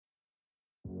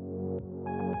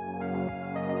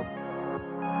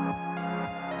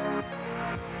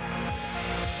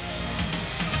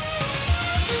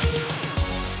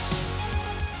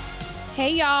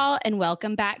Hey, y'all, and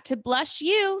welcome back to Blush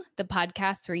You, the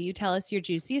podcast where you tell us your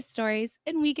juiciest stories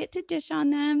and we get to dish on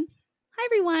them. Hi,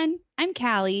 everyone. I'm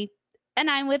Callie,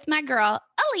 and I'm with my girl,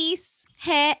 Elise.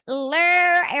 Hello,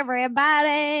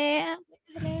 everybody.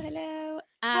 Hello.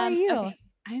 How are you? Okay.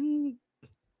 I'm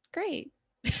great.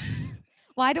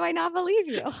 Why do I not believe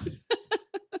you?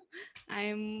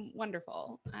 I'm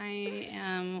wonderful. I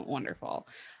am wonderful.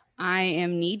 I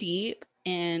am knee deep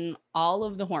in all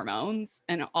of the hormones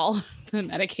and all of the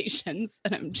medications,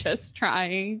 and I'm just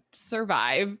trying to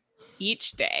survive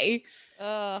each day,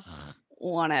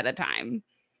 one at a time.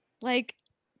 Like,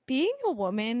 being a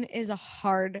woman is a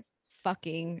hard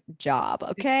fucking job,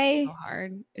 okay? It's so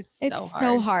hard. It's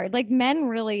so hard. Like, men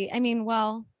really, I mean,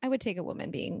 well, I would take a woman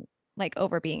being like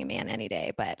over being a man any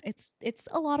day, but it's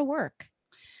a lot of work.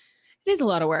 It is a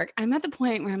lot of work. I'm at the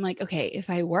point where I'm like, okay,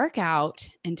 if I work out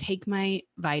and take my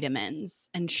vitamins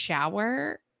and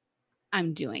shower,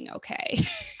 I'm doing okay.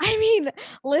 I mean,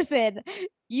 listen,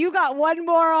 you got one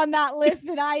more on that list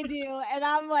than I do. And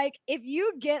I'm like, if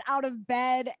you get out of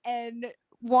bed and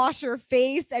wash your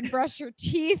face and brush your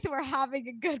teeth, we're having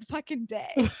a good fucking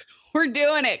day. We're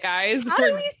doing it, guys. How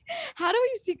do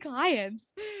we see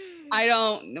clients?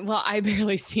 I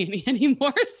barely see any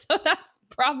anymore. So that's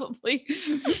probably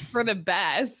for the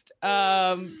best.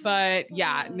 But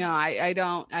yeah, no, I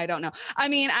don't know. I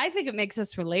mean, I think it makes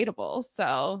us relatable.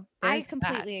 So I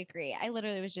completely agree. I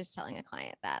literally was just telling a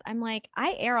client that I'm like,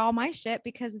 I air all my shit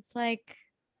because it's like,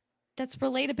 that's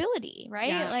relatability, right?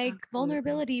 Yeah, like absolutely.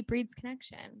 Vulnerability breeds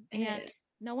connection, and is.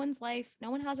 no one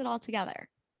has it all together.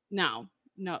 No,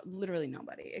 literally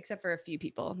nobody except for a few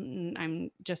people.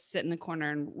 I'm just sit in the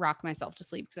corner and rock myself to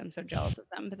sleep because I'm so jealous of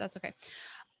them, but that's okay.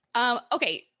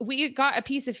 Okay, we got a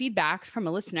piece of feedback from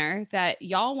a listener that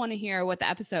y'all want to hear what the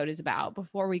episode is about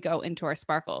before we go into our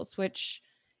sparkles, which,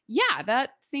 yeah,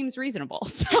 that seems reasonable.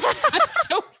 So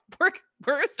we're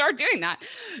gonna start doing that.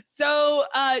 So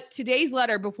today's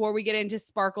letter, before we get into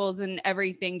sparkles and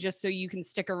everything, just so you can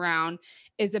stick around,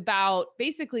 is about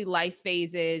basically life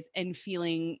phases and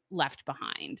feeling left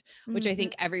behind, which I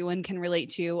think everyone can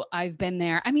relate to. I've been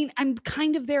there. I mean, I'm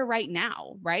kind of there right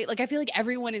now, right? Like I feel like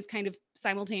everyone is kind of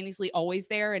simultaneously always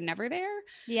there and never there.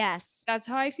 Yes. That's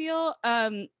how I feel.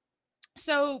 But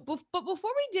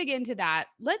before we dig into that,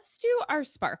 let's do our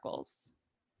sparkles.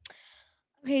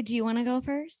 Okay, do you want to go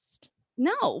first?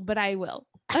 No, but I will.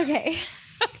 Okay.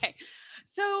 Okay.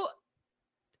 So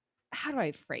how do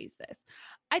I phrase this?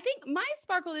 I think my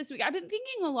sparkle this week, I've been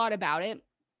thinking a lot about it.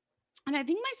 And I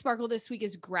think my sparkle this week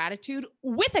is gratitude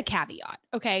with a caveat.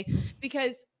 Okay.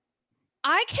 Because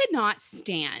I cannot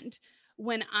stand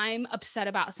when I'm upset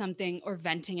about something or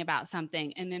venting about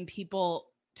something and then people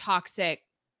toxic,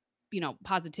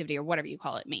 positivity or whatever you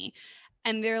call it, me.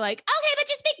 And they're like, okay, but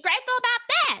just be grateful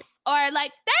about this. Or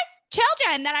like, there's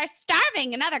children that are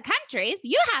starving in other countries.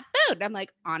 You have food. I'm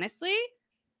like, honestly,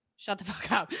 shut the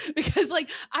fuck up. Because like,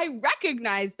 I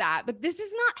recognize that, but this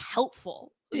is not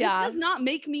helpful. Yeah. This does not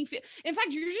make me feel. In fact,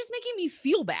 you're just making me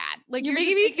feel bad. Like you're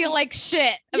making me feel like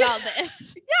shit about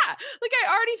this. Yeah. Like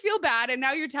I already feel bad. And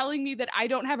now you're telling me that I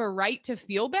don't have a right to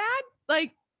feel bad.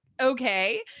 Like,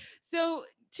 okay. So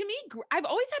to me, I've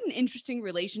always had an interesting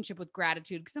relationship with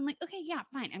gratitude because I'm like, okay, yeah,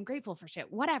 fine. I'm grateful for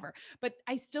shit, whatever. But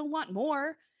I still want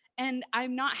more. And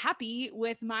I'm not happy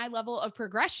with my level of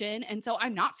progression. And so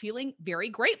I'm not feeling very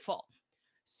grateful.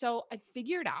 So I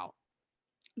figured out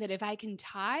that if I can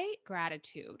tie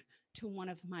gratitude to one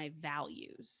of my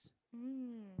values,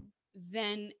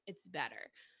 then it's better.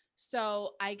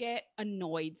 So I get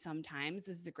annoyed sometimes.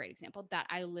 This is a great example that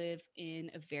I live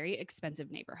in a very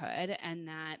expensive neighborhood and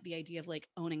that the idea of like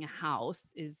owning a house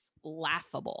is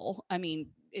laughable. I mean,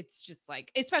 it's just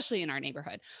like, especially in our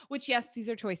neighborhood, which yes, these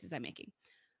are choices I'm making.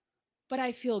 But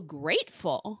I feel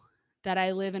grateful that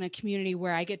I live in a community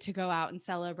where I get to go out and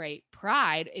celebrate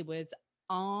Pride. It was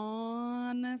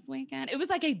on this weekend. It was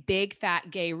like a big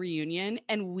fat gay reunion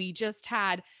and we just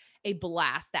had a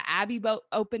blast. The Abbey boat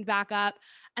opened back up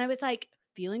and I was like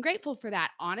feeling grateful for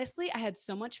that. Honestly, I had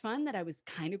so much fun that I was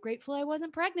kind of grateful I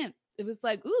wasn't pregnant. It was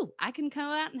like, ooh, I can come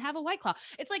out and have a White Claw.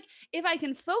 It's like if I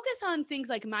can focus on things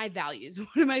like my values, one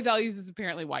of my values is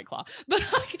apparently White Claw, but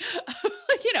like,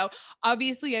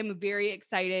 obviously I'm very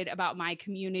excited about my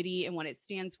community and what it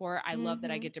stands for. I love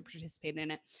that I get to participate in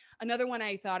it. Another one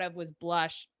I thought of was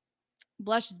Blush.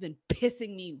 Blush has been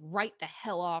pissing me right the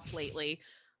hell off lately.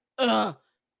 Ugh.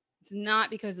 It's not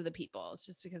because of the people. It's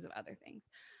just because of other things.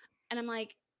 And I'm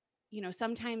like,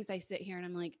 sometimes I sit here and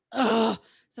I'm like, ugh,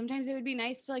 sometimes it would be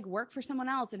nice to like work for someone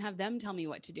else and have them tell me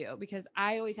what to do because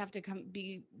I always have to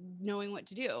be knowing what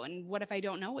to do. And what if I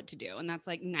don't know what to do? And that's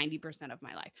like 90% of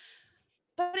my life.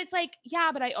 But it's like,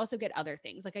 yeah, but I also get other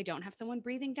things. Like I don't have someone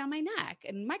breathing down my neck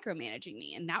and micromanaging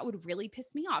me. And that would really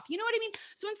piss me off. You know what I mean?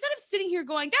 So instead of sitting here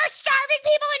going, there's starving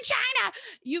people in China,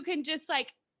 you can just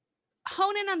like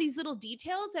hone in on these little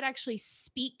details that actually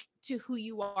speak to who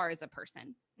you are as a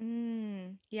person.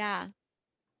 Yeah.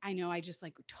 I know I just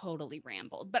like totally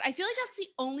rambled, but I feel like that's the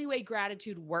only way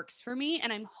gratitude works for me.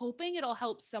 And I'm hoping it'll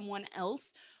help someone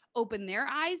else open their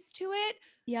eyes to it.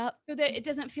 Yep. So that it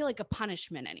doesn't feel like a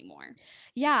punishment anymore.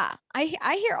 Yeah. I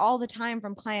hear all the time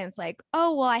from clients like,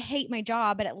 oh, well, I hate my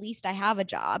job, but at least I have a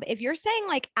job. If you're saying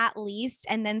like at least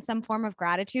and then some form of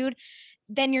gratitude,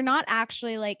 then you're not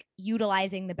actually like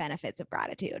utilizing the benefits of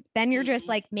gratitude. Then you're just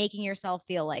like making yourself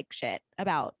feel like shit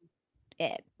about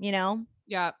it, you know?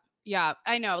 Yeah. Yeah.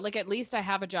 I know. Like at least I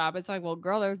have a job. It's like, well,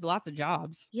 girl, there's lots of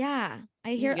jobs. Yeah.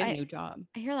 I You hear can get a new job.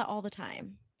 I hear that all the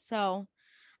time. So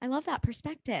I love that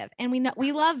perspective. And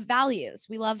we love values.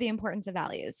 We love the importance of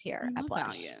values here at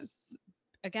Blush. Values.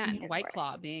 Again, White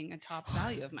Claw being a top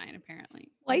value of mine, apparently.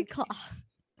 White Claw.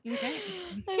 Okay.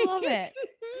 I love it.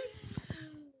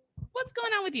 What's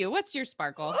going on with you? What's your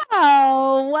sparkle?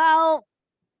 Oh, well,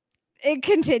 it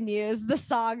continues. The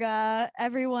saga.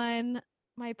 Everyone,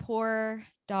 my poor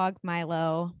dog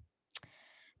Milo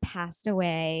passed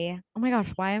away. Oh my gosh,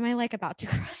 why am I like about to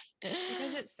cry?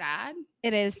 Because it's sad.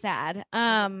 It is sad. It's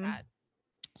sad.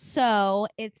 So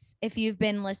it's, if you've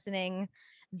been listening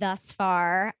thus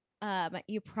far,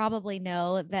 you probably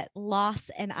know that loss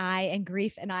and I and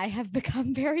grief and I have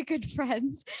become very good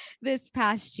friends this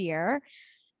past year.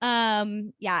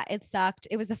 Yeah, it sucked.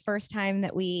 It was the first time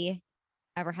that we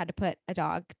ever had to put a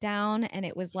dog down, and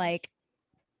it was like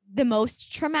the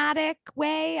most traumatic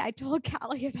way. I told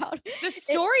Callie about the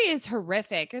story is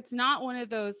horrific. It's not one of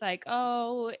those like,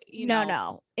 oh,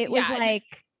 no. It was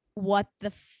like, what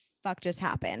the fuck just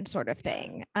happened sort of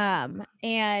thing.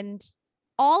 And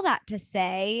all that to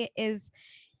say is,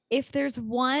 if there's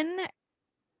one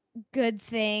good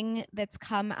thing that's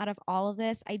come out of all of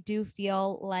this, I do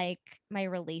feel like my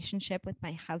relationship with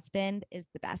my husband is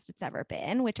the best it's ever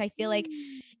been, which I feel like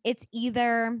it's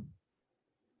either,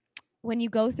 when you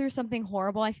go through something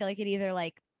horrible, I feel like it either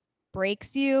like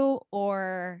breaks you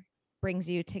or brings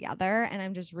you together. And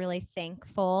I'm just really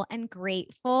thankful and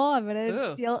grateful. I'm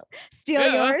gonna steal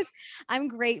yours. I'm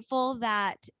grateful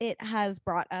that it has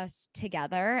brought us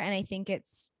together. And I think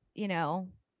it's,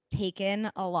 taken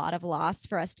a lot of loss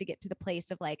for us to get to the place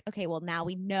of like, okay, well, now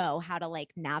we know how to like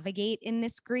navigate in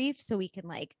this grief, so we can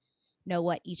like know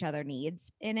what each other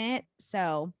needs in it.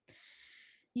 So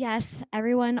yes,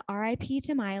 everyone, RIP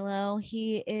to Milo.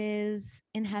 He is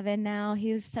in heaven now.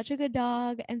 He was such a good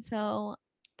dog. And so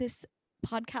this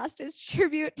podcast is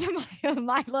tribute to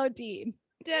Milo Dean.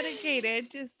 Dedicated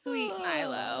to sweet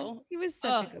Milo. He was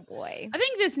such a good boy. I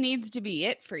think this needs to be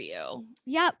it for you.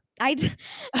 Yep. I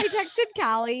texted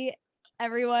Callie,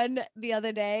 everyone, the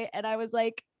other day, and I was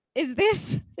like, is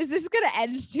this gonna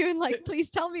end soon? Like,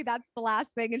 please tell me that's the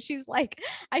last thing. And she was like,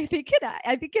 I think it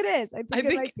is.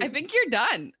 I think you're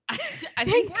done. I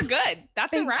think we're good.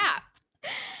 That's a wrap.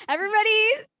 Everybody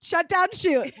shut down,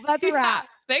 shoot. That's a wrap.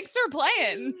 Thanks for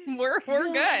playing. We're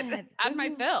good. Had my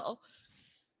fill.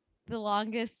 The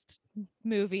longest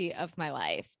movie of my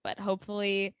life, but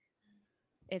hopefully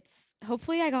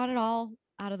I got it all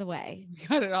out of the way. You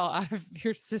got it all out of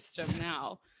your system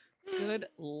now. Good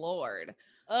Lord.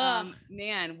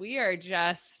 Man, we are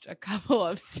just a couple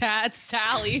of sad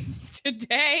Sallies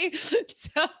today.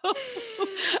 So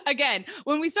again,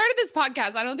 when we started this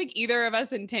podcast, I don't think either of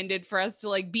us intended for us to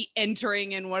like be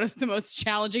entering in one of the most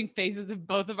challenging phases of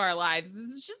both of our lives. This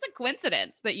is just a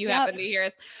coincidence that you happen to hear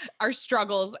us, our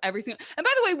struggles every single. And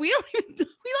by the way, we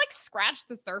like scratch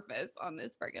the surface on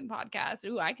this friggin' podcast.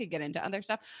 Ooh, I could get into other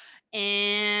stuff.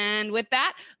 And with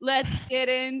that, let's get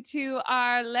into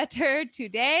our letter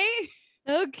today.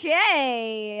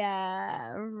 Okay.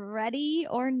 Ready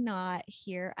or not,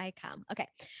 here I come. Okay.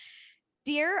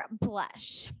 Dear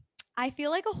Blush, I feel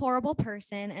like a horrible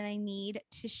person and I need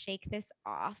to shake this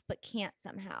off, but can't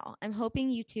somehow. I'm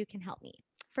hoping you two can help me.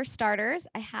 For starters,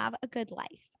 I have a good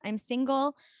life. I'm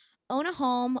single, own a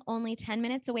home only 10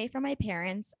 minutes away from my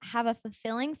parents, have a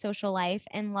fulfilling social life,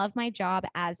 and love my job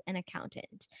as an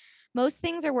accountant. Most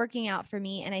things are working out for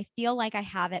me, and I feel like I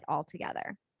have it all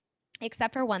together.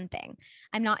 Except for one thing.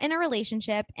 I'm not in a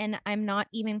relationship and I'm not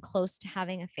even close to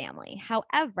having a family.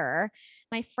 However,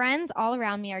 my friends all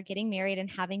around me are getting married and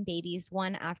having babies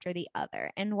one after the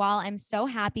other. And while I'm so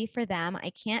happy for them,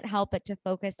 I can't help but to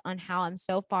focus on how I'm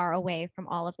so far away from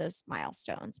all of those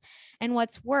milestones. And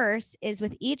what's worse is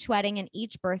with each wedding and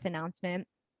each birth announcement,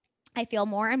 I feel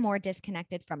more and more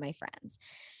disconnected from my friends.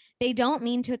 They don't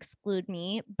mean to exclude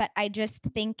me, but I just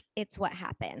think it's what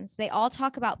happens. They all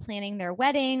talk about planning their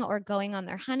wedding or going on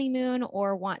their honeymoon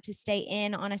or want to stay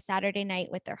in on a Saturday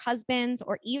night with their husbands,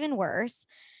 or even worse,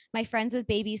 my friends with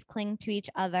babies cling to each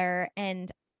other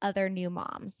and other new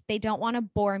moms. They don't want to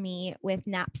bore me with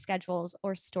nap schedules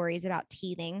or stories about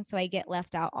teething, so I get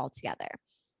left out altogether.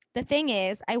 The thing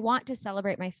is, I want to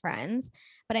celebrate my friends,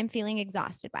 but I'm feeling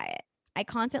exhausted by it. I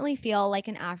constantly feel like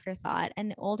an afterthought, and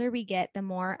the older we get, the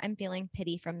more I'm feeling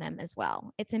pity from them as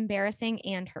well. It's embarrassing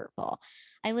and hurtful.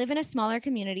 I live in a smaller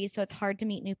community, so it's hard to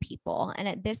meet new people. And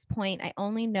at this point, I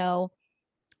only know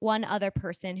one other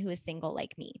person who is single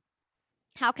like me.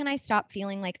 How can I stop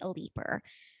feeling like a leaper?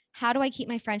 How do I keep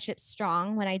my friendships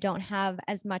strong when I don't have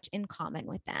as much in common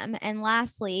with them? And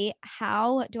lastly,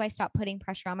 how do I stop putting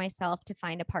pressure on myself to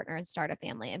find a partner and start a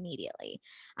family immediately?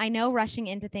 I know rushing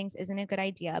into things isn't a good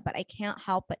idea, but I can't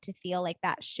help but to feel like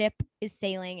that ship is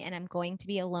sailing and I'm going to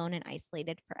be alone and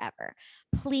isolated forever.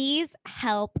 Please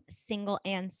help, single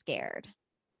and scared.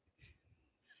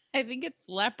 I think it's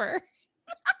leper.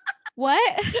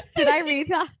 What? Did I read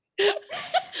that?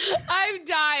 I'm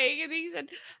dying. And he said,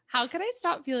 how can I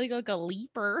stop feeling like a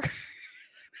leaper?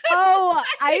 Oh,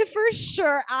 I for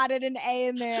sure added an A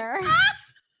in there.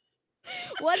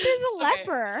 What is a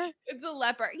leper? It's a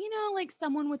leper. You know, like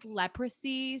someone with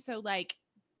leprosy. So like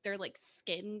their like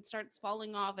skin starts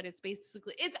falling off, and it's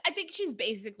basically I think she's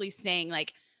basically saying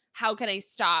like, how can I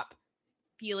stop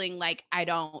feeling like I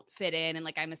don't fit in and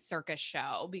like I'm a circus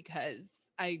show because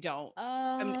I don't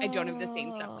have the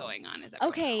same stuff going on as everyone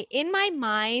Okay, else. in my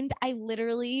mind, I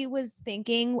literally was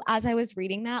thinking as I was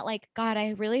reading that, like, God,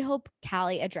 I really hope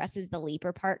Callie addresses the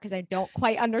leaper part because I don't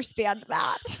quite understand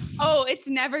that. Oh, it's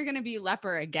never going to be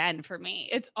leper again for me.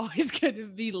 It's always going to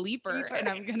be leaper, and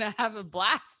I'm going to have a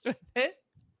blast with it.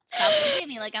 Stop looking at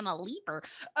me like I'm a leaper.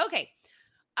 Okay.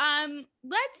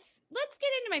 Let's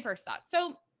get into my first thought.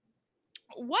 So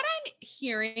what I'm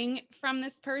hearing from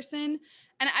this person,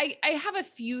 and I have a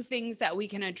few things that we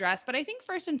can address, but I think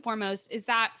first and foremost is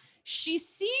that she's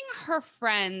seeing her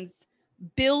friends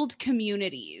build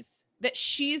communities that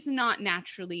she's not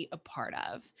naturally a part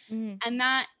of. And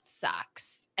that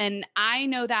sucks. And I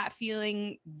know that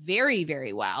feeling very,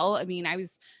 very well. I mean, I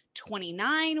was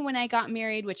 29 when I got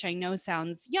married, which I know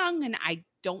sounds young, and I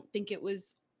don't think it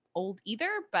was old either,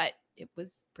 but it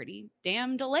was pretty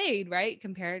damn delayed, right?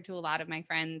 Compared to a lot of my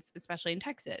friends, especially in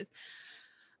Texas.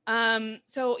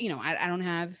 So, you know, I don't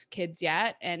have kids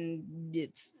yet, and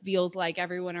it feels like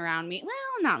everyone around me,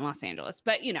 well, not in Los Angeles,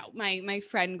 but you know, my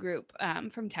friend group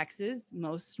from Texas,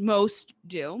 most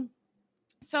do.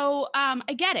 So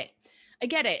I get it. I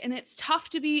get it. And it's tough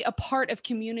to be a part of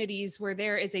communities where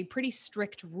there is a pretty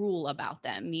strict rule about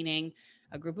them, meaning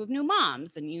a group of new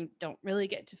moms, and you don't really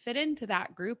get to fit into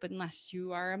that group unless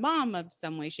you are a mom of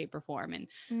some way, shape, or form.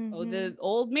 And oh, the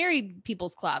old married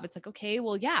people's club. It's like, okay,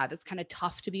 well, yeah, that's kind of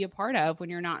tough to be a part of when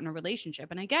you're not in a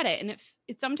relationship. And I get it. And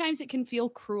it sometimes it can feel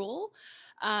cruel.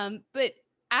 But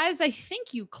as I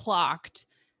think you clocked,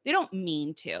 they don't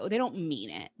mean to. They don't mean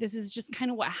it. This is just kind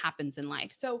of what happens in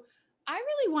life. So I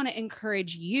really want to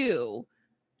encourage you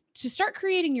to start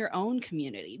creating your own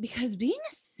community, because being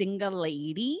a single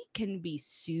lady can be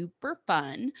super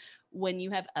fun when you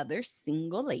have other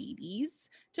single ladies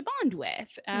to bond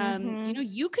with. You know,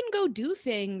 you can go do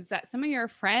things that some of your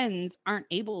friends aren't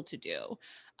able to do.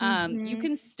 You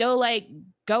can still like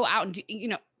go out and do, you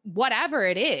know, whatever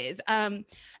it is.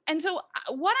 And so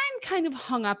what I'm kind of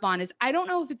hung up on is, I don't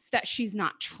know if it's that she's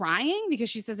not trying, because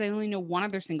she says, I only know one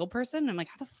other single person. I'm like,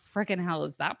 how the freaking hell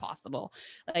is that possible?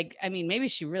 Like, I mean, maybe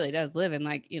she really does live in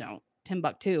like, you know,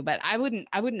 Timbuktu, but I wouldn't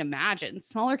imagine.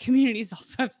 Smaller communities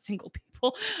also have single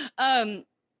people. And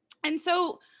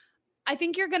so I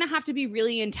think you're going to have to be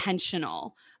really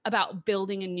intentional about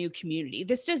building a new community.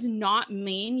 This does not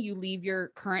mean you leave your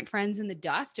current friends in the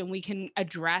dust, and we can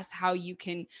address how you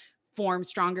can form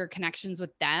stronger connections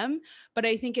with them. But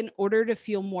I think in order to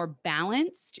feel more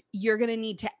balanced, you're going to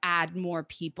need to add more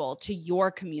people to your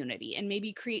community and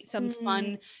maybe create some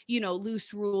fun, you know,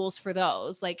 loose rules for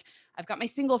those. Like, I've got my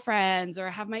single friends, or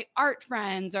I have my art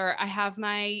friends, or I have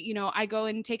my, you know, I go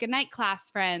and take a night class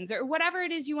friends, or whatever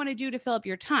it is you want to do to fill up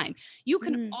your time. You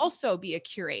can also be a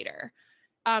curator.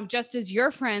 Just as your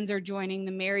friends are joining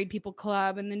the married people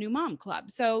club and the new mom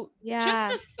club. So just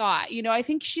a thought, you know, I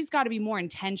think she's got to be more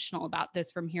intentional about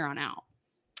this from here on out.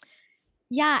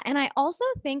 Yeah. And I also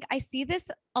think I see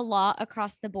this a lot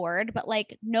across the board, but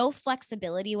like no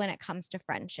flexibility when it comes to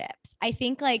friendships. I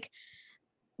think like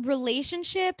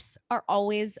relationships are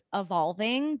always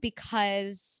evolving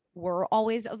because we're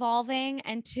always evolving,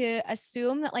 and to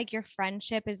assume that like your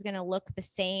friendship is going to look the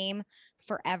same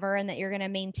forever and that you're going to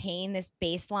maintain this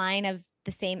baseline of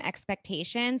the same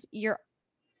expectations, you're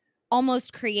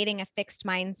almost creating a fixed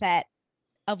mindset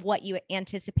of what you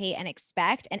anticipate and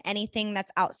expect, and anything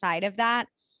that's outside of that,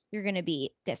 you're going to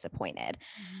be disappointed.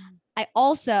 I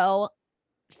also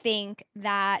think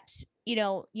that, you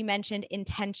know, you mentioned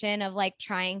intention of like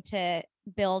trying to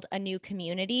build a new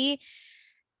community.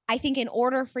 I think in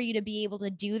order for you to be able to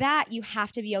do that, you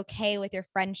have to be okay with your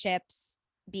friendships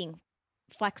being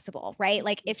flexible, right?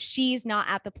 Like if she's not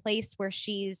at the place where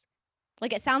she's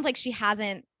like, it sounds like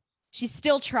she's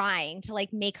still trying to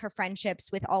like make her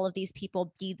friendships with all of these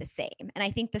people be the same. And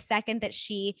I think the second that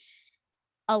she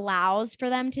allows for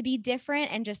them to be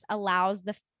different and just allows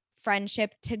the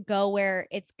friendship to go where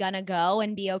it's gonna go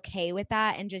and be okay with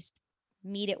that and just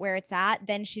meet it where it's at,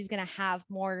 then she's gonna have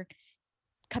more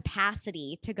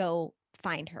capacity to go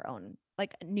find her own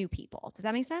like new people. Does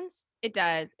that make sense? It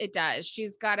does. It does.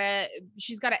 She's gotta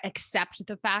accept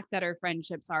the fact that her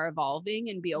friendships are evolving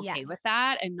and be okay with Yes.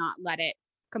 that and not let it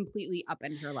completely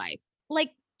upend her life.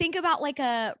 Like think about like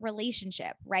a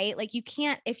relationship, right? Like you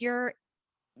can't, if you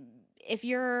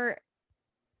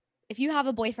have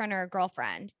a boyfriend or a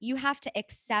girlfriend, you have to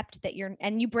accept that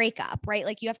and you break up, right?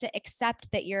 Like you have to accept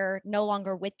that you're no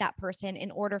longer with that person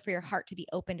in order for your heart to be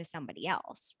open to somebody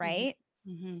else, right?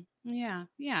 Mm-hmm. Yeah.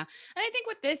 Yeah. And I think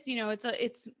with this, you know,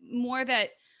 it's more that,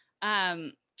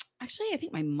 actually, I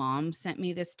think my mom sent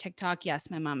me this TikTok. Yes,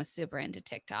 my mom is super into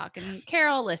TikTok, and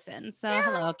Carol listens. So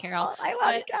hello, Carol. I love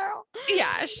But Carol.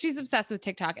 yeah, she's obsessed with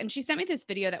TikTok. And she sent me this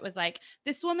video that was like,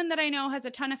 this woman that I know has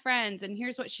a ton of friends. And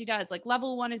here's what she does. Like,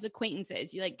 level 1 is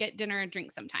acquaintances. You like get dinner and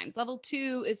drink sometimes. Level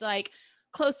 2 is like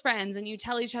close friends and you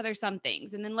tell each other some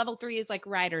things. And then level 3 is like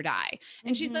ride or die.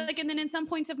 And she's like, and then in some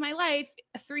points of my life,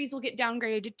 3s will get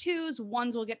downgraded to 2s,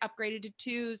 1s will get upgraded to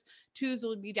 2s, 2s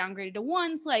will be downgraded to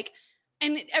 1s. Like,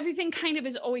 and everything kind of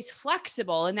is always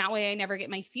flexible. And that way I never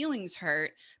get my feelings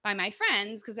hurt by my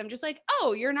friends, because I'm just like,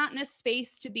 oh, you're not in a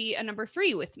space to be a number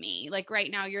 3 with me. Like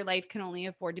right now, your life can only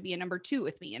afford to be a number 2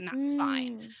 with me, and that's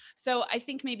fine. So I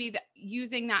think maybe that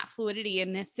using that fluidity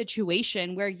in this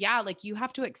situation where, yeah, like you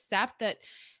have to accept that,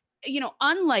 you know,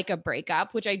 unlike a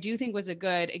breakup, which I do think was a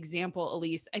good example,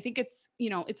 Elise, I think it's,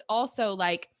 you know, it's also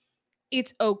like,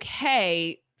 it's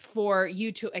okay for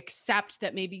you to accept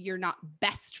that maybe you're not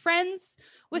best friends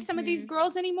with some of these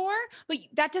girls anymore, but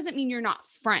that doesn't mean you're not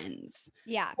friends.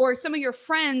 Yeah. Or some of your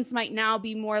friends might now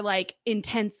be more like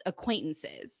intense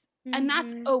acquaintances, and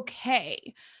that's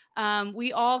okay.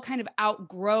 We all kind of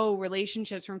outgrow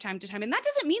relationships from time to time. And that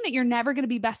doesn't mean that you're never going to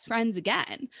be best friends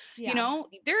again. Yeah. You know,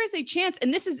 there is a chance.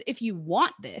 And this is if you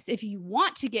want this, if you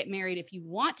want to get married, if you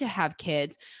want to have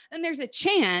kids, then there's a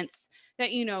chance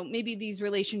that, you know, maybe these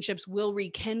relationships will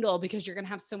rekindle because you're going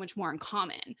to have so much more in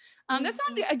common. That's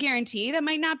not a guarantee. That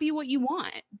might not be what you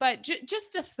want, but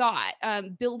just a thought,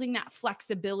 building that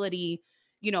flexibility,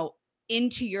 you know,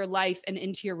 into your life and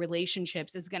into your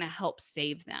relationships is going to help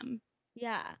save them.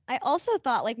 Yeah. I also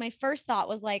thought like my first thought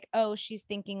was like, oh, she's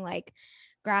thinking like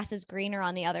grass is greener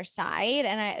on the other side.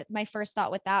 And my first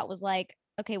thought with that was like,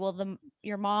 okay, well,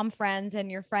 your mom friends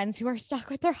and your friends who are stuck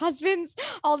with their husbands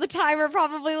all the time are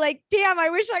probably like, damn, I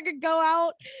wish I could go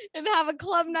out and have a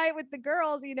club night with the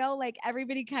girls, you know, like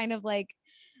everybody kind of like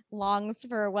longs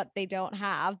for what they don't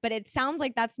have. But it sounds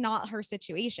like that's not her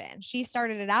situation. She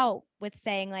started it out with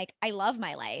saying like, I love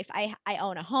my life. I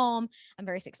own a home. I'm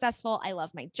very successful. I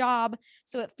love my job.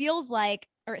 So it feels like,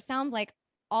 or it sounds like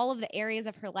all of the areas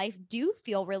of her life do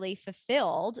feel really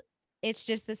fulfilled. It's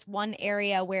just this one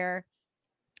area where,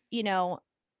 you know,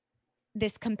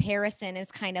 this comparison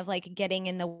is kind of like getting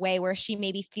in the way, where she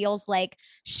maybe feels like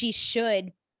she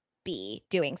should be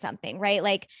doing something, right?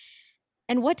 Like,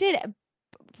 and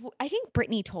I think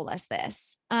Brittany told us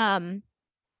this,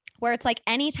 where it's like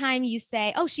anytime you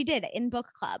say, oh, she did in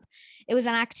book club, it was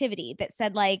an activity that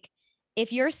said like,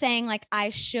 if you're saying like,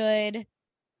 I should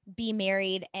be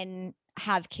married and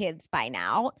have kids by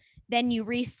now, then you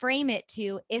reframe it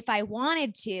to, if I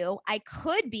wanted to, I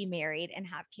could be married and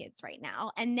have kids right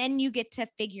now. And then you get to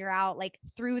figure out, like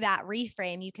through that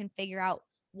reframe, you can figure out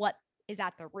what is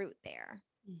at the root there.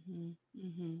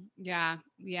 Yeah.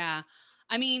 Yeah.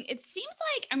 I mean, it seems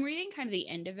like I'm reading kind of the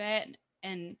end of it,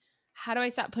 and how do I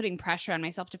stop putting pressure on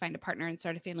myself to find a partner and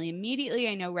start a family immediately?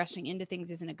 I know rushing into things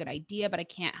isn't a good idea, but I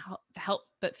can't help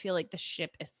but feel like the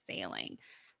ship is sailing.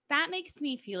 That makes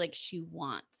me feel like she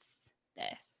wants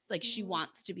this, like she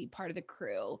wants to be part of the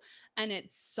crew, and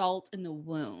it's salt in the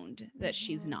wound that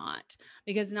she's not,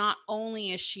 because not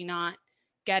only is she not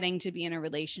getting to be in a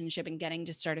relationship and getting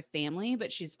to start a family,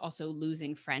 but she's also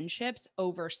losing friendships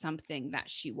over something that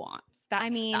she wants.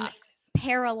 That sucks.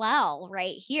 Parallel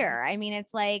right here. I mean,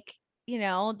 it's like,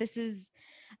 this is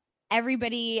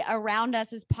everybody around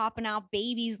us is popping out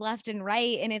babies left and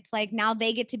right. And it's like now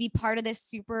they get to be part of this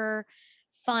super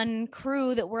fun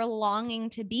crew that we're longing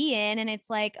to be in. And it's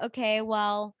like, okay,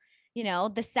 well,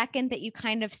 the second that you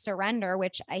kind of surrender,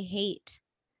 which I hate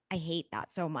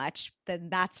that so much, then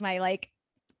that's my like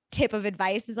tip of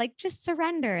advice is like, just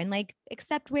surrender and like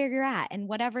accept where you're at, and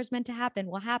whatever's meant to happen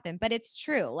will happen. But it's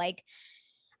true. Like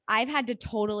I've had to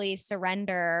totally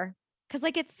surrender because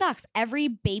like it sucks. Every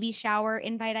baby shower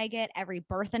invite I get, every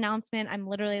birth announcement, I'm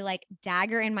literally like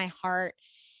dagger in my heart.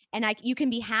 And you can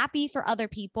be happy for other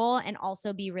people and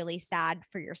also be really sad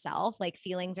for yourself. Like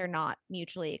feelings are not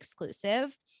mutually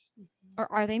exclusive.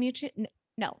 Or are they mutually?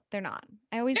 No, they're not.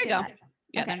 I always There you get go. that.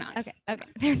 Yeah, okay, they're not.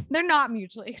 Okay. They're not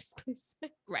mutually exclusive.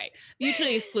 Right.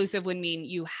 Mutually exclusive would mean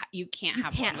you can't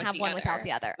have one without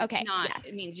the other. Okay. Yes.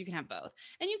 It means you can have both.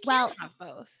 And you can't have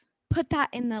both. Put that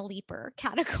in the leaper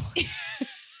category.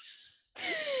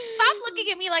 Stop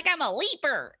looking at me like I'm a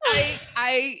leaper.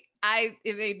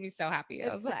 It made me so happy.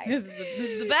 I was like, this is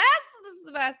the best. This is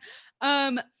the best.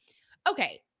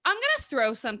 Okay. I'm going to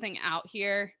throw something out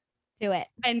here. Do it.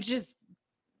 And just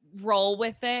roll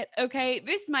with it. Okay.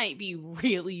 This might be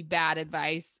really bad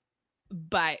advice,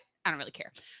 but I don't really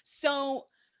care. So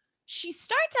she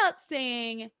starts out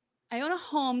saying, I own a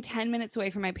home 10 minutes away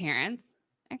from my parents.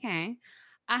 Okay.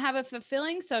 I have a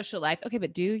fulfilling social life. Okay,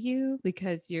 but do you?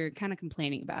 Because you're kind of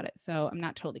complaining about it. So I'm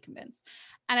not totally convinced.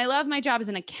 And I love my job as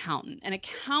an accountant. An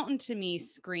accountant to me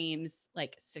screams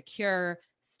like secure,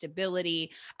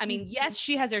 stability. I mean, yes,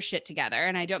 she has her shit together.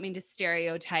 And I don't mean to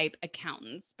stereotype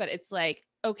accountants, but it's like,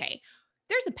 okay,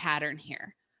 there's a pattern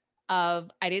here of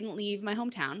I didn't leave my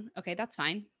hometown. Okay, that's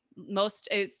fine.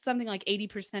 It's something like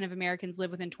 80% of Americans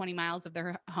live within 20 miles of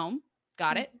their home.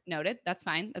 Got it. Noted. That's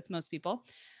fine. That's most people.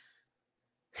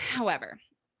 However,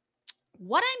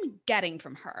 what I'm getting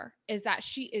from her is that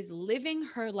she is living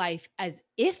her life as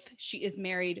if she is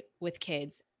married with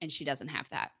kids and she doesn't have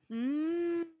that.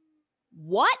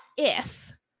 What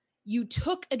if you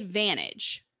took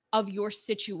advantage of your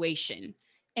situation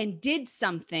and did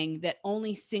something that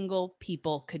only single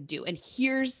people could do? And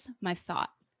here's my thought.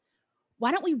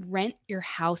 Why don't we rent your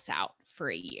house out for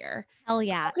a year? Hell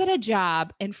yeah. Get a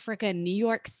job in frickin' New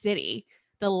York City,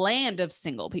 the land of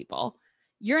single people.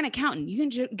 You're an accountant. You can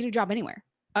get a job anywhere.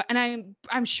 And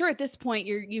I'm sure at this point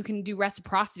you can do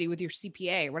reciprocity with your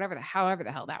CPA or however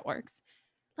the hell that works.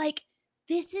 Like,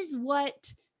 this is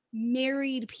what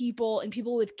married people and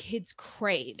people with kids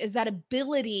crave, is that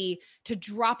ability to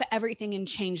drop everything and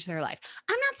change their life.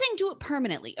 I'm not saying do it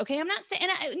permanently. Okay. I'm not saying,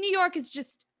 New York is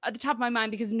just at the top of my mind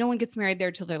because no one gets married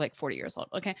there till they're like 40 years old.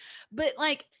 Okay. But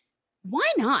like, why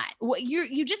not?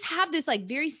 You just have this like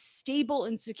very stable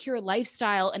and secure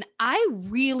lifestyle. And I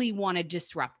really want to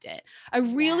disrupt it. I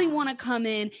really want to come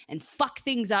in and fuck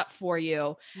things up for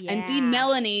you and be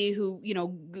Melanie who,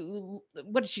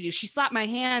 what did she do? She slapped my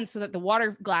hand so that the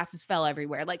water glasses fell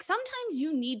everywhere. Like sometimes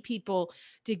you need people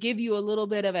to give you a little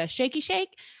bit of a shaky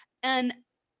shake. And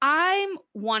I'm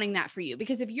wanting that for you,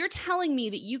 because if you're telling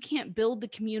me that you can't build the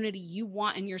community you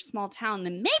want in your small town,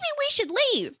 then maybe we should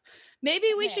leave. Maybe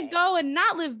we should go and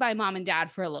not live by mom and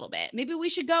dad for a little bit. Maybe we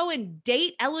should go and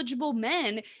date eligible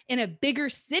men in a bigger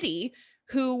city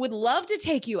who would love to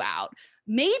take you out.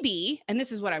 Maybe, and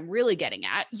this is what I'm really getting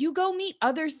at, you go meet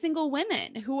other single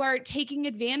women who are taking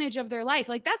advantage of their life.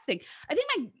 Like that's the thing. I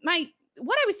think my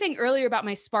what I was saying earlier about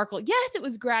my sparkle, yes, it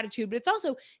was gratitude, but it's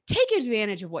also take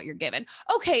advantage of what you're given.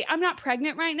 Okay, I'm not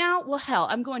pregnant right now. Well, hell,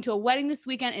 I'm going to a wedding this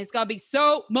weekend and it's going to be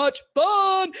so much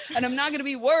fun. And I'm not going to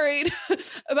be worried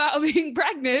about being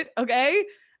pregnant. Okay.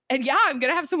 And yeah, I'm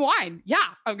going to have some wine. Yeah,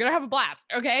 I'm going to have a blast.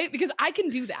 Okay. Because I can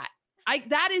do that.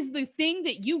 That is the thing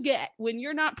that you get when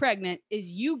you're not pregnant,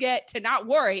 is you get to not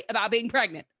worry about being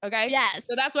pregnant. Okay. Yes.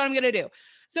 So that's what I'm going to do.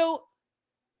 So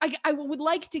I would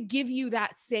like to give you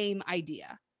that same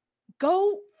idea.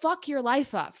 Go fuck your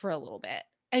life up for a little bit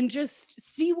and just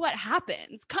see what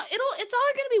happens. It's all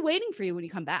going to be waiting for you when you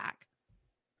come back.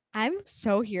 I'm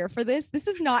so here for this. This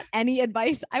is not any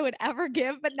advice I would ever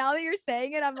give, but now that you're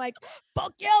saying it, I'm like,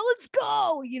 fuck yeah, let's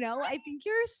go. I think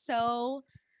you're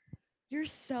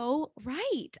so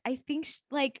right. I think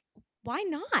like, why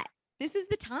not? This is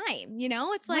the time,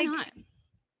 it's why like, not?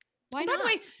 Why not? By the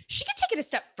way, she could take it a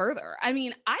step further. I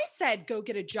mean, I said go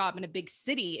get a job in a big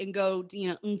city and go,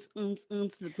 to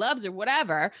the clubs or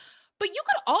whatever. But you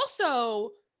could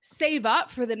also save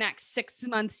up for the next 6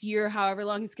 months, year, however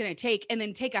long it's going to take, and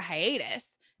then take a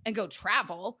hiatus and go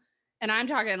travel And I'm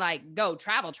talking like go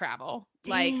travel,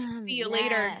 like Damn, see you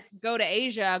later, go yes. to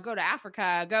Asia, go to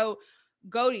Africa, go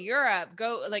to Europe,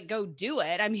 go do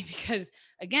it. I mean, because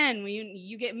again, when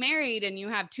you get married and you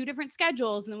have two different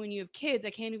schedules, and then when you have kids, I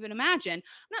can't even imagine.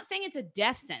 I'm not saying it's a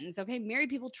death sentence. Okay. Married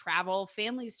people travel,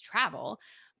 families travel,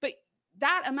 but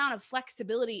that amount of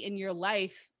flexibility in your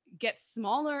life gets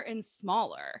smaller and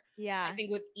smaller. I Yeah. think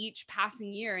with each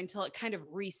passing year until it kind of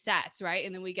resets, right?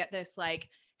 And then we get this like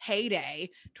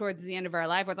heyday towards the end of our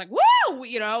life where it's like, woo,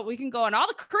 we can go on all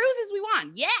the cruises we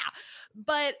want. Yeah.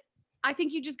 But I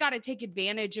think you just got to take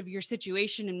advantage of your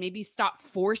situation and maybe stop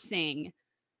forcing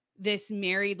this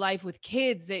married life with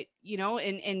kids that,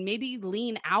 and maybe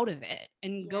lean out of it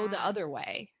and go the Yeah. other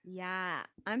way. Yeah.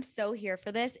 I'm so here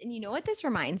for this. And you know what this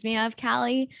reminds me of,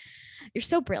 Callie? You're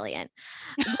so brilliant.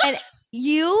 When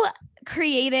you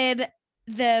created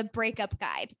the breakup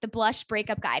guide, the Blush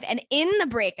breakup guide, and in the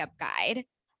breakup guide,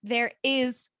 there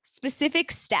is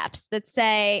specific steps that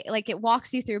say, like, it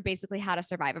walks you through basically how to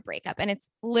survive a breakup. And it's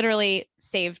literally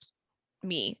saved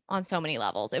me on so many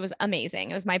levels. It was amazing.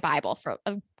 It was my Bible for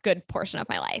a good portion of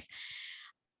my life.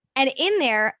 And in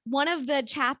there, one of the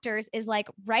chapters is like,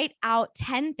 write out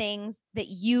 10 things that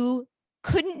you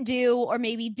couldn't do or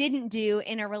maybe didn't do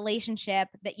in a relationship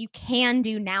that you can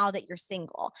do now that you're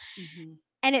single. Mm-hmm.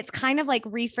 And it's kind of like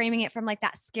reframing it from like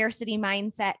that scarcity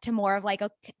mindset to more of like,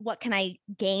 okay, what can I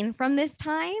gain from this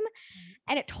time?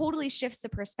 And it totally shifts the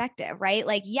perspective, right?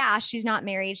 Like, yeah, she's not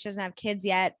married, she doesn't have kids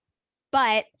yet,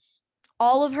 but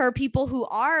all of her people who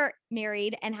are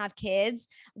married and have kids,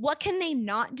 what can they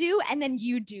not do? And then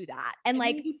you do that. And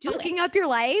like fucking up your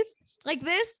life like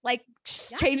this, like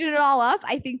changing it all up.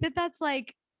 I think that that's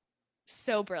like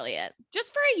so brilliant.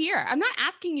 Just for a year. I'm not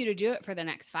asking you to do it for the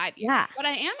next 5 years, Yeah. but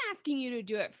I am asking you to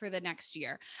do it for the next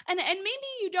year. And maybe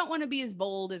you don't want to be as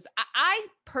bold as I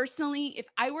personally, if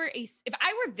I were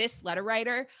this letter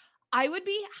writer, I would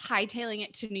be hightailing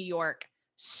it to New York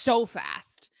so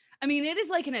fast. I mean, it is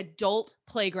like an adult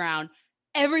playground.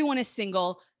 Everyone is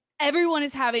single. Everyone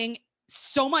is having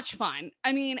so much fun.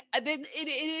 I mean, it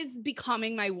is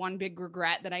becoming my one big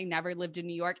regret that I never lived in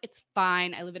New York. It's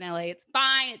fine. I live in LA. It's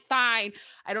fine. It's fine.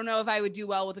 I don't know if I would do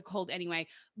well with a cold anyway,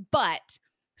 but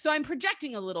so I'm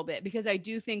projecting a little bit because I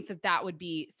do think that that would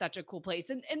be such a cool place.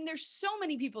 And there's so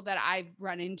many people that I've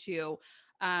run into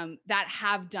that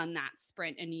have done that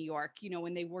sprint in New York,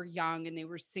 when they were young and they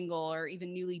were single or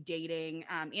even newly dating.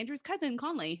 Andrew's cousin,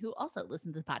 Conley, who also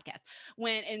listened to the podcast,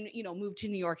 went and, moved to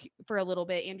New York for a little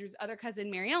bit. Andrew's other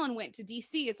cousin, Mary Ellen, went to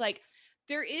DC. It's like,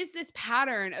 there is this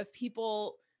pattern of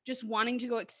people just wanting to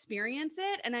go experience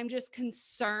it. And I'm just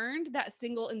concerned that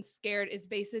Single and Scared is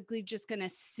basically just going to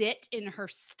sit in her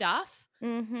stuff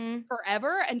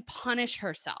forever and punish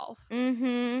herself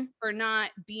for not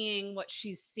being what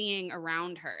she's seeing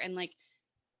around her. And like,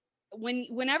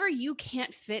 whenever you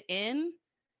can't fit in,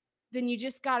 then you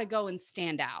just got to go and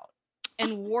stand out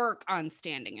and work on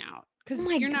standing out because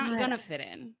you're not going to fit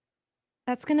in.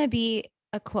 That's going to be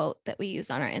a quote that we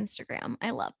use on our Instagram. I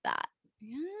love that.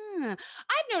 Yeah,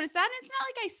 I've noticed that. And it's not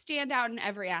like I stand out in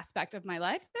every aspect of my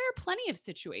life. There are plenty of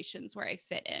situations where I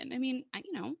fit in. I mean, I'm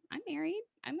married.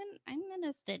 I'm in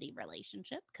a steady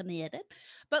relationship, committed.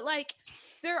 But like,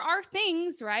 there are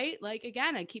things, right? Like,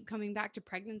 again, I keep coming back to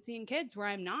pregnancy and kids where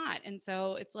I'm not. And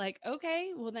so it's like,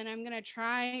 okay, well then I'm going to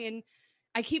try. And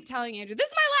I keep telling Andrew, this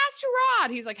is my last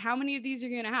hurrah. He's like, how many of these are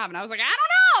you going to have? And I was like, I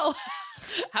don't know.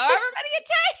 However many it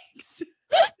takes.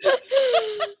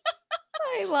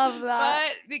 I love that.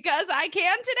 But because I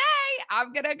can today,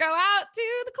 I'm going to go out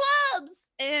to the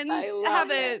clubs and have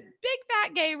a big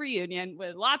fat gay reunion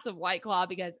with lots of White Claw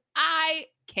because I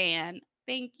can.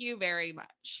 Thank you very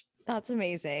much. That's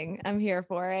amazing. I'm here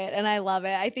for it. And I love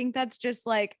it. I think that's just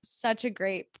like such a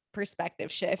great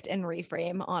perspective shift and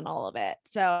reframe on all of it.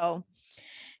 So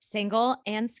Single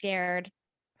and Scared.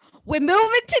 We're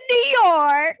moving to New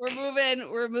York.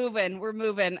 We're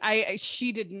moving.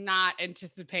 She did not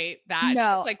anticipate that.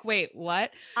 No. She's like, wait,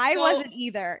 what? I wasn't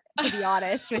either, to be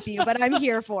honest with you, but I'm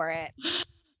here for it.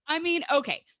 I mean,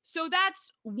 okay. So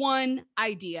that's one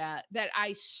idea that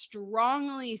I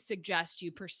strongly suggest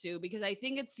you pursue because I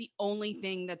think it's the only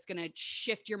thing that's going to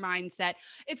shift your mindset.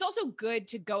 It's also good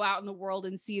to go out in the world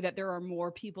and see that there are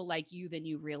more people like you than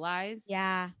you realize.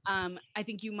 Yeah. I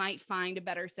think you might find a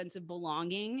better sense of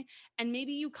belonging and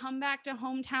maybe you come back to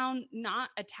hometown not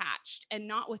attached and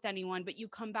not with anyone, but you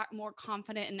come back more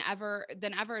confident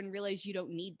than ever and realize you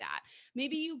don't need that.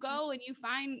 Maybe you go and you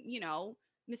find,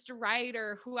 Mr. Right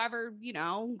or whoever,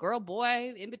 girl,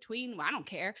 boy, in between, I don't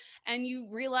care. And you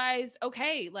realize,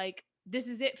 okay, like this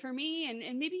is it for me,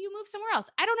 and maybe you move somewhere else.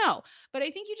 I don't know. But I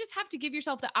think you just have to give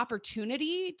yourself the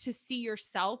opportunity to see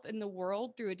yourself in the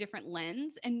world through a different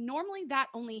lens. And normally that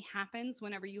only happens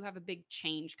whenever you have a big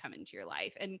change come into your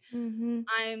life. And Mm-hmm.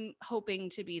 I'm hoping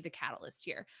to be the catalyst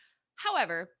here.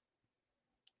 However,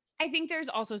 I think there's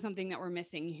also something that we're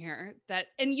missing here that,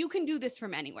 and you can do this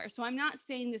from anywhere. So I'm not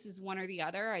saying this is one or the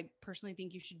other. I personally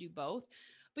think you should do both,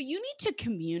 but you need to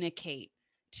communicate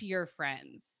to your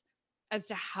friends as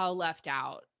to how left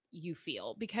out you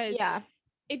feel. Because Yeah.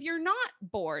 if you're not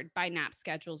bored by nap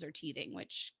schedules or teething,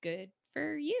 which good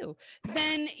for you,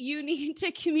 then you need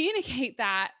to communicate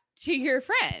that to your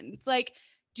friends. Like,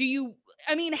 do you,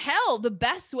 I mean, hell, the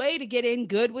best way to get in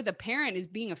good with a parent is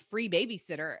being a free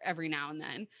babysitter every now and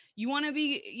then. You want to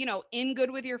be, in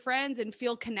good with your friends and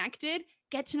feel connected,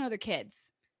 get to know their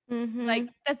kids. Like, Mm-hmm.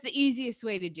 that's the easiest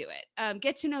way to do it.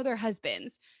 Get to know their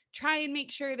husbands. Try and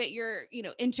make sure that you're,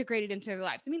 integrated into their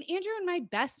lives. I mean, Andrew and my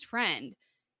best friend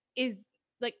is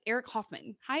like Eric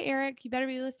Hoffman. Hi, Eric. You better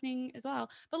be listening as well.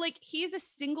 But like, he's a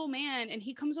single man and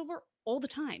he comes over all the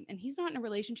time and he's not in a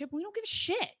relationship. We don't give a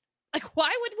shit. Like,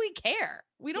 why would we care?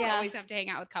 We don't Yeah. always have to hang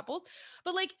out with couples.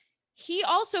 But like, he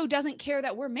also doesn't care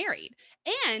that we're married.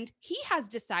 And he has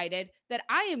decided that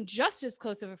I am just as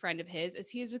close of a friend of his as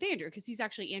he is with Andrew, because he's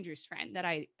actually Andrew's friend that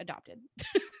I adopted.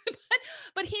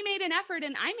 but he made an effort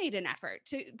and I made an effort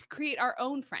to create our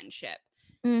own friendship.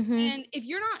 Mm-hmm. And if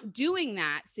you're not doing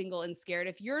that, single and scared,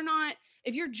 if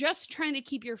you're just trying to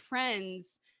keep your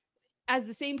friends as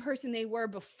the same person they were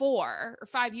before or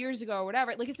 5 years ago or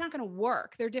whatever, like, it's not going to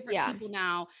work. They're different Yeah. people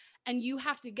now. And you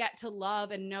have to get to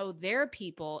love and know their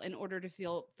people in order to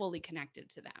feel fully connected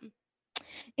to them.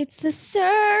 It's the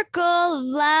circle of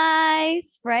life,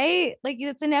 right? Like,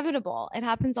 it's inevitable. It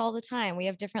happens all the time. We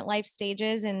have different life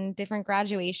stages and different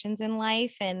graduations in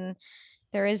life, and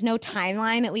there is no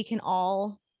timeline that we can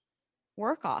all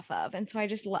work off of. And so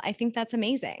I think that's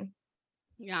amazing.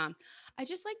 Yeah. I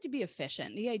just like to be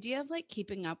efficient. The idea of like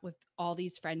keeping up with all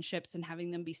these friendships and having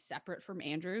them be separate from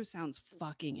Andrew sounds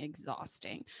fucking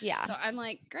exhausting. Yeah. So I'm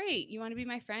like, great. You want to be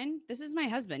my friend? This is my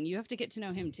husband. You have to get to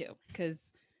know him too.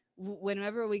 Because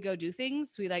whenever we go do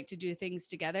things, we like to do things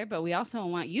together, but we also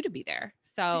want you to be there.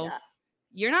 So Yeah.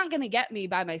 you're not going to get me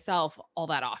by myself all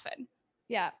that often.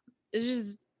 Yeah. It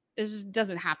just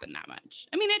doesn't happen that much.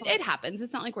 I mean, it happens.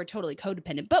 It's not like we're totally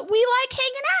codependent, but we like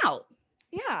hanging out.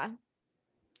 Yeah.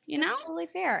 That's totally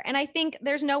fair. And I think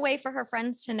there's no way for her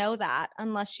friends to know that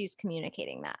unless she's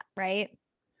communicating that, right?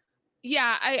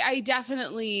 Yeah, I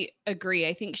definitely agree.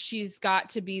 I think she's got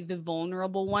to be the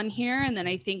vulnerable one here. And then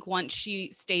I think once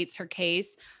she states her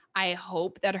case, I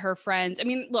hope that her friends, I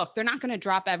mean, look, they're not going to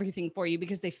drop everything for you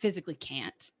because they physically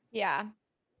can't. Yeah.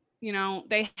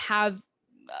 They have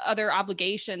other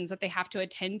obligations that they have to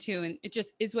attend to, and it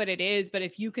just is what it is. But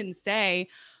if you can say,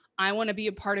 I want to be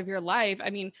a part of your life.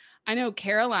 I mean, I know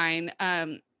Caroline,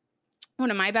 one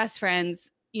of my best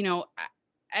friends,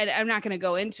 I'm not going to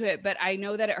go into it, but I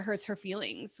know that it hurts her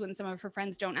feelings when some of her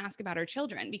friends don't ask about her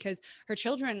children, because her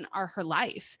children are her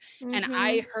life. Mm-hmm. And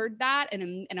I heard that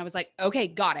and I was like, okay,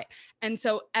 got it. And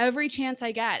so every chance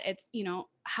I get, it's,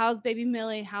 how's baby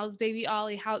Millie? How's baby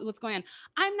Ollie? What's going on?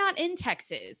 I'm not in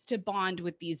Texas to bond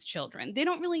with these children. They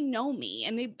don't really know me,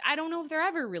 and I don't know if they're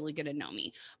ever really going to know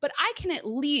me, but I can at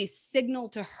least signal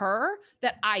to her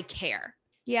that I care.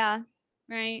 Yeah.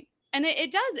 Right. And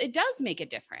it does make a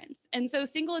difference. And so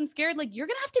single and scared, like, you're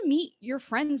going to have to meet your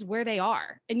friends where they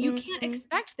are, and you can't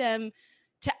expect them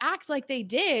to act like they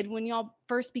did when y'all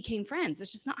first became friends.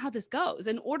 It's just not how this goes.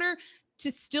 In order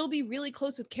to still be really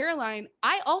close with Caroline,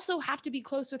 I also have to be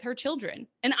close with her children.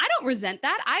 And I don't resent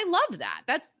that. I love that.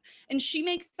 And she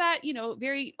makes that,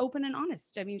 very open and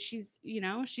honest. I mean, she's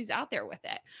out there with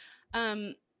it.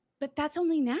 But that's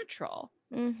only natural.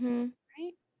 Mm-hmm.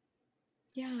 Right.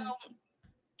 Yeah. So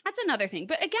that's another thing.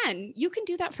 But again, you can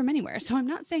do that from anywhere. So I'm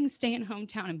not saying stay in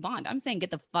hometown and bond. I'm saying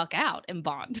get the fuck out and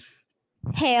bond.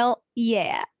 Hell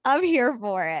yeah. I'm here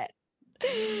for it.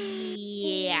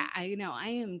 Yeah, I know. I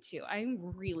am too. I'm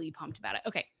really pumped about it.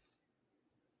 Okay.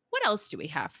 What else do we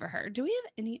have for her? Do we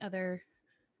have any other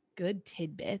good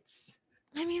tidbits?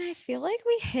 I mean, I feel like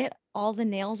we hit all the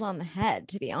nails on the head,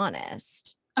 to be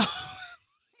honest. Spit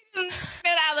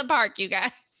out of the park, you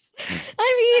guys.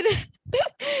 I mean,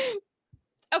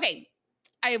 okay.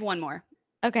 I have one more.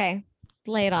 Okay.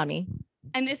 Lay it on me.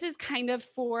 And this is kind of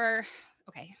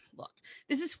look,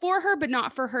 this is for her, but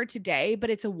not for her today, but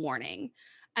it's a warning.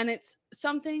 And it's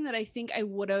something that I think I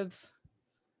would have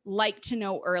liked to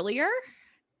know earlier.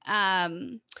 But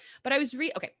I was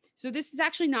okay. So this is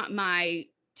actually not my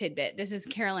tidbit. This is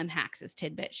Carolyn Hax's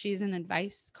tidbit. She's an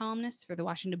advice columnist for the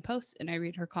Washington Post, and I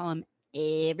read her column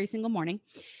every single morning.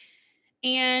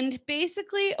 And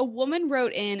basically, a woman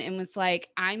wrote in and was like,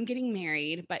 I'm getting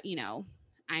married, but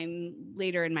I'm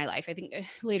later in my life. I think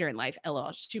later in life,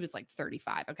 LOL, she was like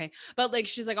 35. Okay. But like,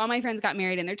 she's like, all my friends got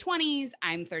married in their 20s.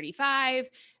 I'm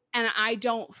 35. And I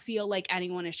don't feel like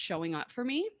anyone is showing up for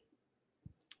me.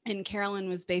 And Carolyn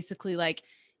was basically like,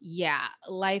 yeah,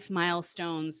 life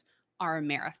milestones are a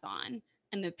marathon.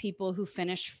 And the people who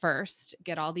finish first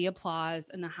get all the applause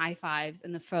and the high fives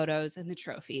and the photos and the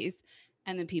trophies.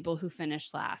 And the people who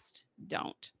finish last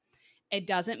don't. It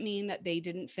doesn't mean that they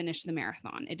didn't finish the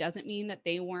marathon. It doesn't mean that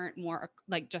they weren't more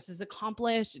like just as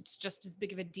accomplished. It's just as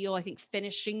big of a deal. I think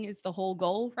finishing is the whole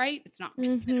goal, right? It's not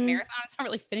in a marathon. It's not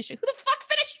really finishing. Who the fuck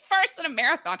finished first in a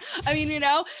marathon? I mean,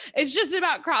 it's just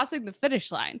about crossing the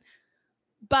finish line.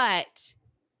 But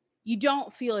you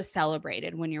don't feel as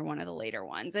celebrated when you're one of the later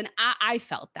ones. And I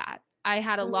felt that. I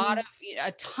had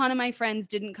a ton of my friends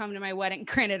didn't come to my wedding.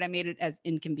 Granted, I made it as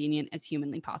inconvenient as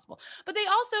humanly possible, but they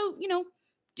also,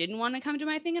 didn't want to come to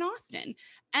my thing in Austin.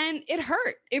 And it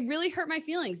hurt. It really hurt my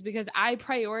feelings because I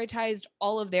prioritized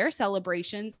all of their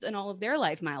celebrations and all of their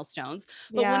life milestones.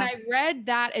 But when I read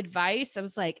that advice, I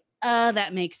was like,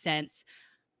 that makes sense.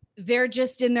 They're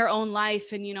just in their own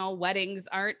life and, weddings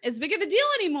aren't as big of a deal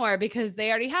anymore because they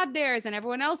already had theirs and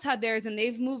everyone else had theirs and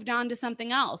they've moved on to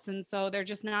something else. And so they're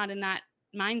just not in that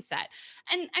mindset.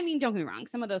 And I mean, don't get me wrong.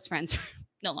 Some of those friends are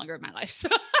no longer in my life. So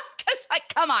because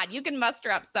come on, you can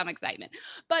muster up some excitement,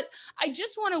 but I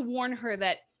just want to warn her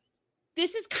that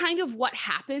this is kind of what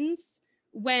happens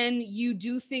when you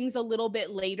do things a little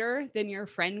bit later than your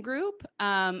friend group.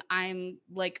 I'm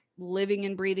like living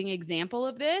and breathing example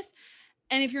of this.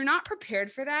 And if you're not prepared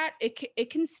for that, it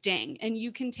can sting and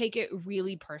you can take it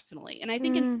really personally. And I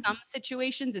think in some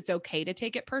situations, it's okay to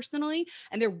take it personally.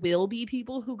 And there will be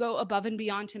people who go above and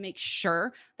beyond to make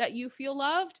sure that you feel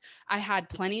loved. I had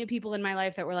plenty of people in my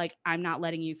life that were like, I'm not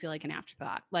letting you feel like an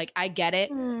afterthought. Like, I get it.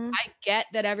 I get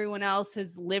that everyone else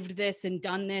has lived this and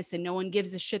done this and no one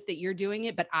gives a shit that you're doing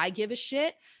it, but I give a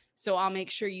shit. So I'll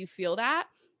make sure you feel that.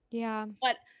 Yeah.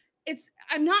 But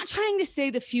I'm not trying to say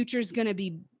the future's going to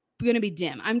be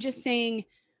dim. I'm just saying,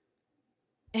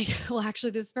 well,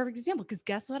 actually, this is a perfect example because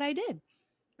guess what I did,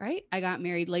 right? I got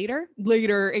married later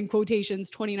in quotations,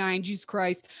 29, Jesus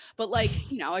Christ. But like,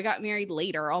 I got married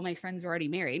later. All my friends were already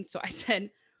married. So I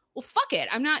said, well, fuck it.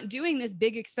 I'm not doing this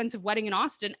big, expensive wedding in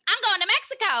Austin. I'm going to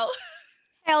Mexico.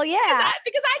 Hell yeah.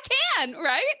 because I can,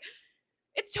 right?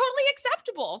 It's totally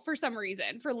acceptable for some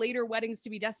reason for later weddings to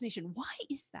be destination. Why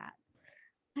is that?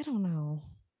 I don't know.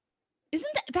 Isn't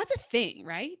that's a thing,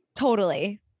 right?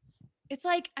 Totally. It's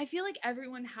like, I feel like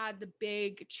everyone had the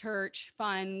big church,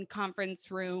 fun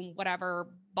conference room, whatever,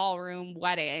 ballroom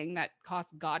wedding that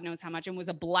cost God knows how much and was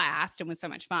a blast and was so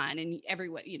much fun. And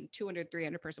everyone, 200,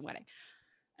 300 person wedding.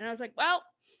 And I was like, well,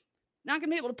 not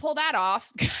gonna be able to pull that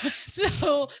off.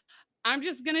 So I'm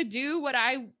just gonna do what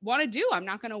I want to do. I'm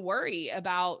not gonna worry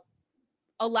about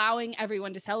allowing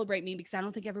everyone to celebrate me because I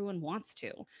don't think everyone wants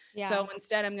to. Yeah. So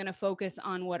instead I'm going to focus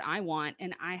on what I want.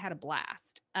 And I had a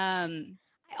blast. I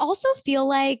also feel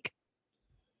like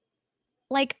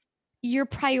your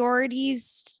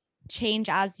priorities change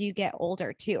as you get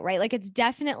older too, right? Like it's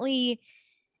definitely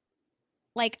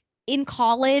like in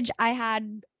college, I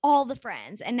had all the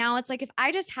friends and now it's like, if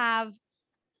I just have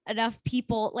enough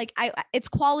people, like it's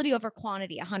quality over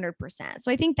quantity 100%.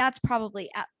 So I think that's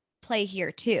probably at play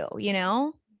here too,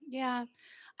 Yeah,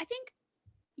 I think,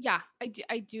 yeah,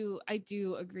 I do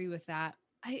agree with that.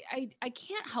 I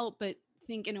can't help but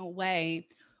think in a way,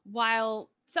 while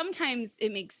sometimes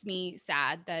it makes me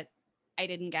sad that I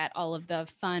didn't get all of the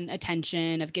fun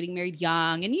attention of getting married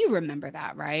young. And you remember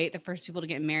that, right? The first people to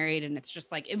get married. And it's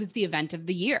just like, it was the event of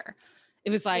the year.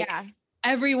 It was like,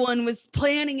 everyone was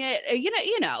planning it.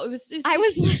 It was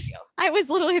I was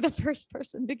literally the first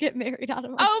person to get married out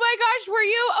of my. Oh my gosh, were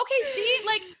you? Okay, see,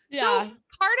 like, so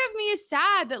part of me is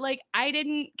sad that like I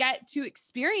didn't get to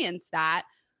experience that.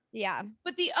 Yeah.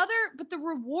 But the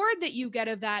reward that you get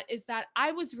of that is that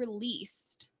I was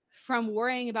released from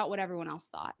worrying about what everyone else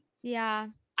thought. Yeah.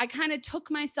 I kind of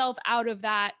took myself out of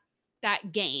that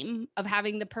game of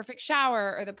having the perfect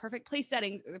shower or the perfect place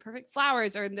settings or the perfect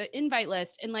flowers or the invite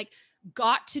list and like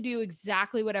got to do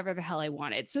exactly whatever the hell I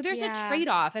wanted. So there's a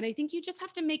trade-off. And I think you just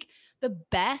have to make the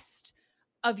best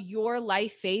of your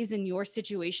life phase in your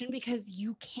situation because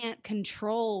you can't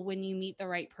control when you meet the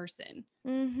right person.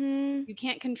 You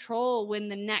can't control when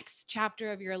the next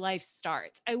chapter of your life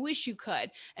starts. I wish you could.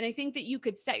 And I think that you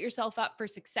could set yourself up for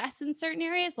success in certain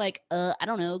areas, like, I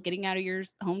don't know, getting out of your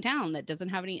hometown that doesn't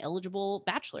have any eligible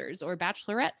bachelors or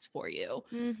bachelorettes for you.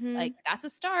 Like, that's a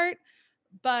start.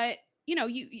 But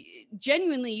you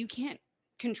genuinely, you can't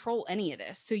control any of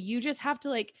this. So you just have to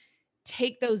like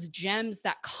take those gems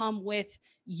that come with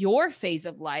your phase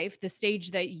of life, the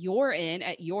stage that you're in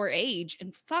at your age,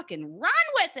 and fucking run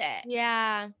with it.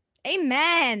 Yeah.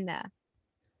 Amen.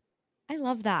 I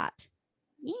love that.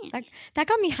 Yeah. That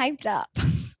got me hyped up.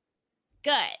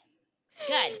 Good.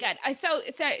 So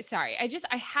sorry.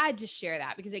 I had to share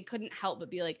that because I couldn't help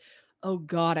but be like, oh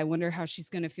God, I wonder how she's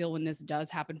going to feel when this does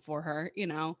happen for her.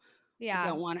 I Yeah.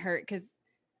 don't want her, because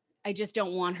I just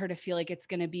don't want her to feel like it's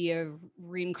going to be a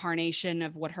reincarnation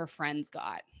of what her friends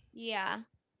got. Yeah.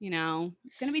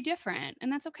 It's going to be different,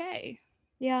 and that's okay.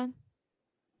 Yeah.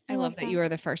 I love that you are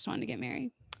the first one to get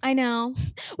married. I know.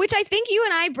 Which I think you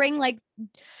and I bring like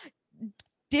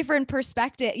different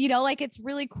perspective, like it's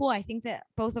really cool. I think that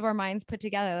both of our minds put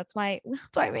together. That's why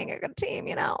I make a good team,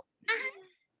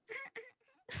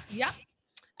 Yep.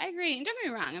 I agree. And don't get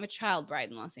me wrong, I'm a child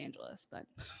bride in Los Angeles, but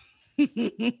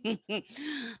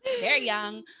very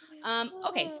young.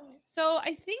 Okay. So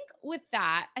I think with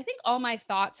that, I think all my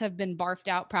thoughts have been barfed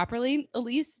out properly.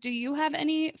 Elise, do you have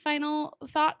any final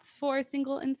thoughts for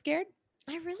Single and Scared?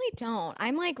 I really don't.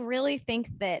 I'm like really think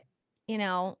that,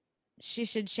 she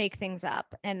should shake things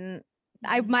up. And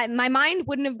my mind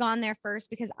wouldn't have gone there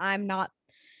first because I'm not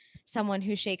someone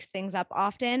who shakes things up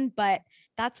often, but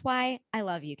that's why I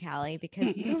love you, Callie,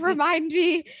 because you remind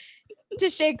me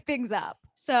to shake things up.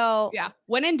 So yeah,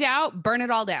 when in doubt, burn it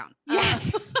all down.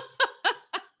 Yes.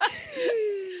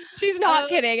 She's not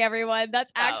kidding, everyone.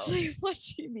 That's actually what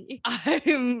she means.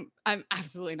 I'm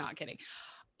absolutely not kidding.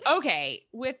 Okay,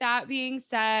 with that being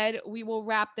said, we will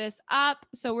wrap this up.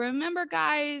 So remember,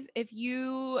 guys, if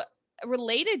you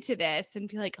related to this and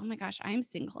feel like, oh my gosh, I'm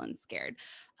single and scared,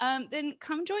 then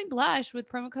come join Blush with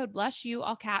promo code BlushU,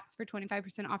 all caps, for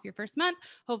 25% off your first month.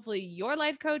 Hopefully your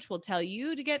life coach will tell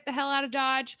you to get the hell out of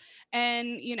Dodge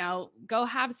and, go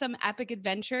have some epic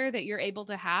adventure that you're able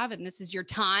to have. And this is your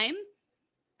time.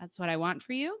 That's what I want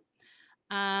for you.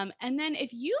 And then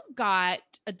if you've got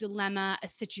a dilemma, a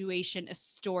situation, a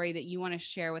story that you want to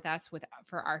share with us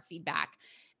for our feedback,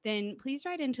 then please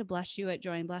write into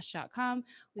blushyou@joinblush.com.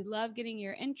 We love getting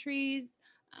your entries.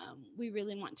 We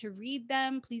really want to read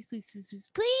them. Please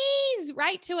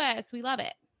write to us. We love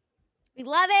it. We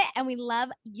love it. And we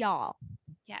love y'all.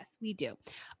 Yes, we do.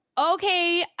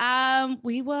 Okay.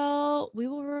 We will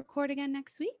record again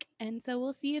next week. And so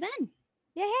we'll see you then.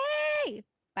 Yay.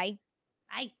 Bye.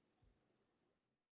 Bye.